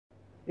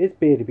It's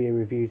Bearded Beer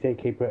Reviews,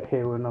 aka Brett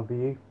here with another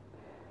review.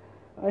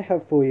 I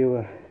have for you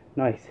a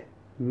nice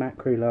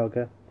macro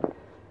lager,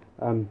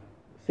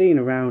 seen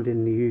around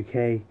in the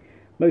UK,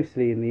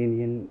 mostly in the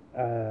Indian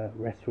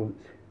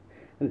restaurants,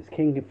 and it's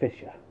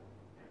Kingfisher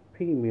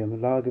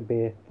Premium Lager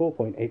Beer,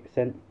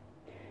 4.8%.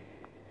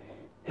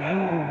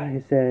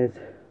 It says,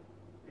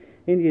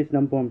 India's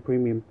 #1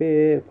 premium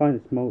beer,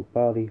 finest malt,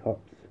 barley,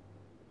 hops.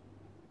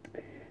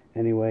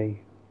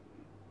 Anyway,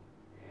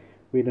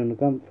 read on the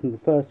gun from the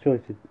first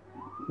choice of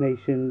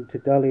nation to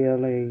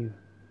Dali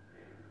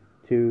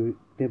to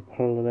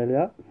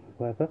Nipalala,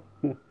 whatever.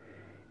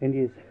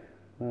 India's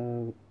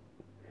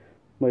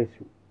most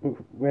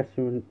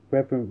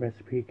reverent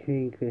recipe,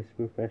 clean, crisp,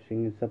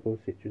 refreshing, and subtle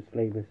citrus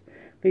flavours.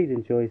 Please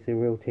enjoy the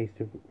real taste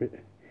of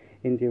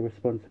India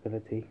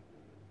responsibility.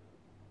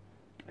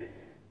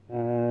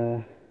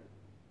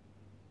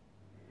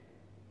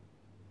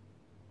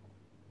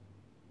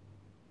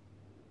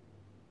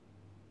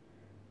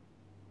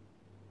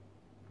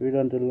 Brewed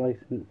under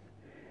license.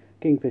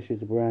 Kingfisher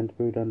is a brand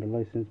brewed under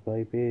license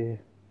by Beer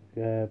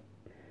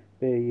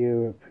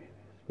Europe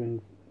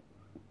Spring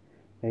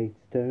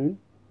Maidstone.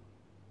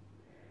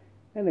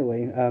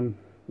 Anyway,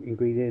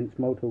 ingredients: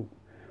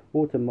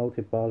 water,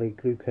 malted barley,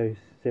 glucose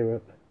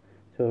syrup,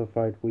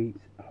 torrefied wheat,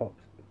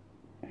 hops,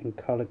 and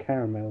colour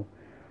caramel.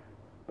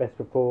 Best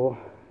before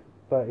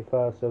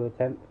 31st of the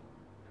 10th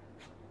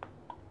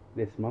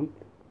this month.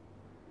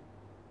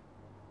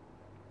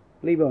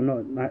 Believe it or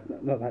not,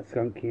 not that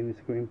skunky in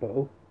this green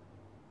bottle.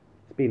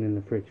 It's been in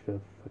the fridge for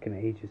fucking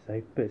ages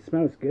though, but it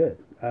smells good.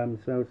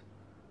 Smells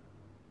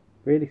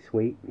really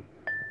sweet.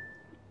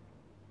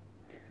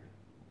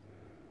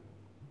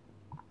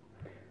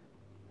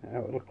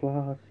 Out of the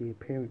glass, the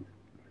appearance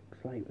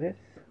looks like this.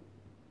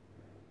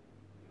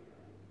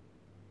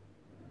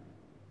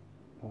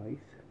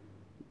 Nice.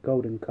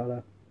 Golden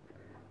colour.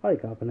 High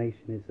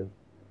carbonation is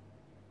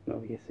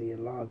obviously a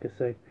lager,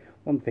 so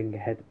one thing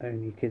ahead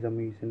only because I'm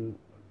using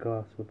a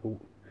glass with a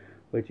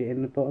widget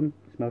in the bottom.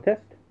 Smell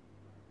test.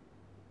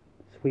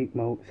 Sweet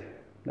malts,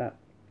 that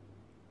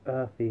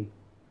earthy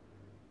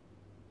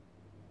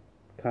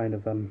kind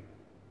of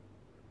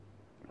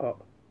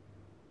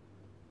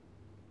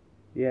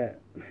yeah,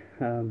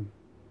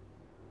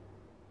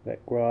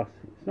 that grass,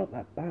 it's not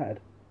that bad.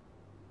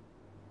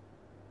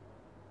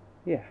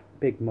 Yeah,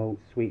 big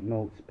malts, sweet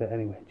malts, but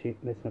anyway,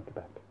 let's not go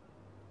back.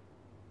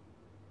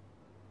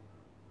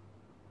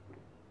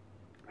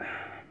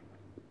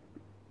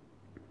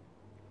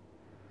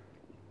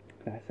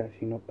 That's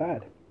actually not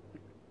bad.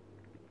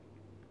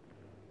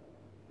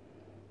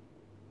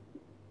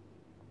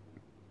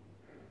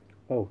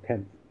 Oh,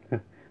 10th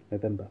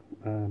November.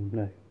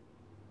 No,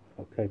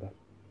 October.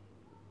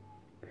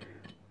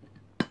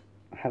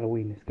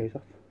 Halloween this goes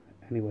off.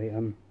 Anyway,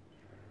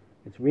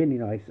 it's really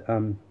nice,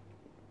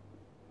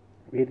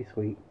 really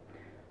sweet,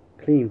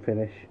 clean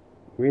finish,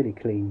 really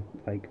clean,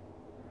 like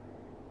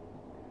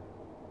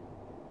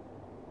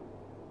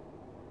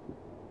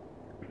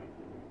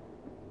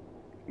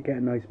you get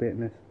a nice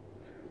bitterness,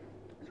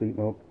 sweet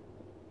malt.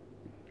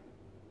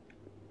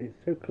 It's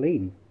so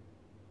clean.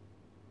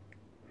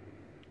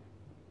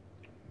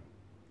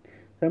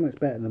 So much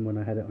better than when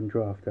I had it on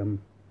draft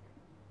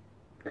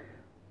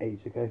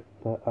ages ago.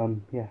 But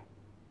yeah,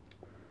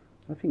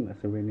 I think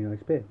that's a really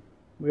nice beer.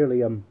 Really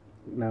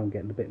now I'm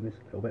getting the bitterness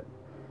a little bit.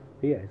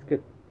 But yeah, it's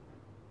good.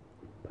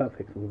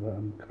 Perfect with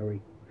curry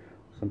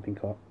or something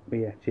hot. But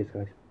yeah, cheers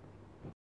guys.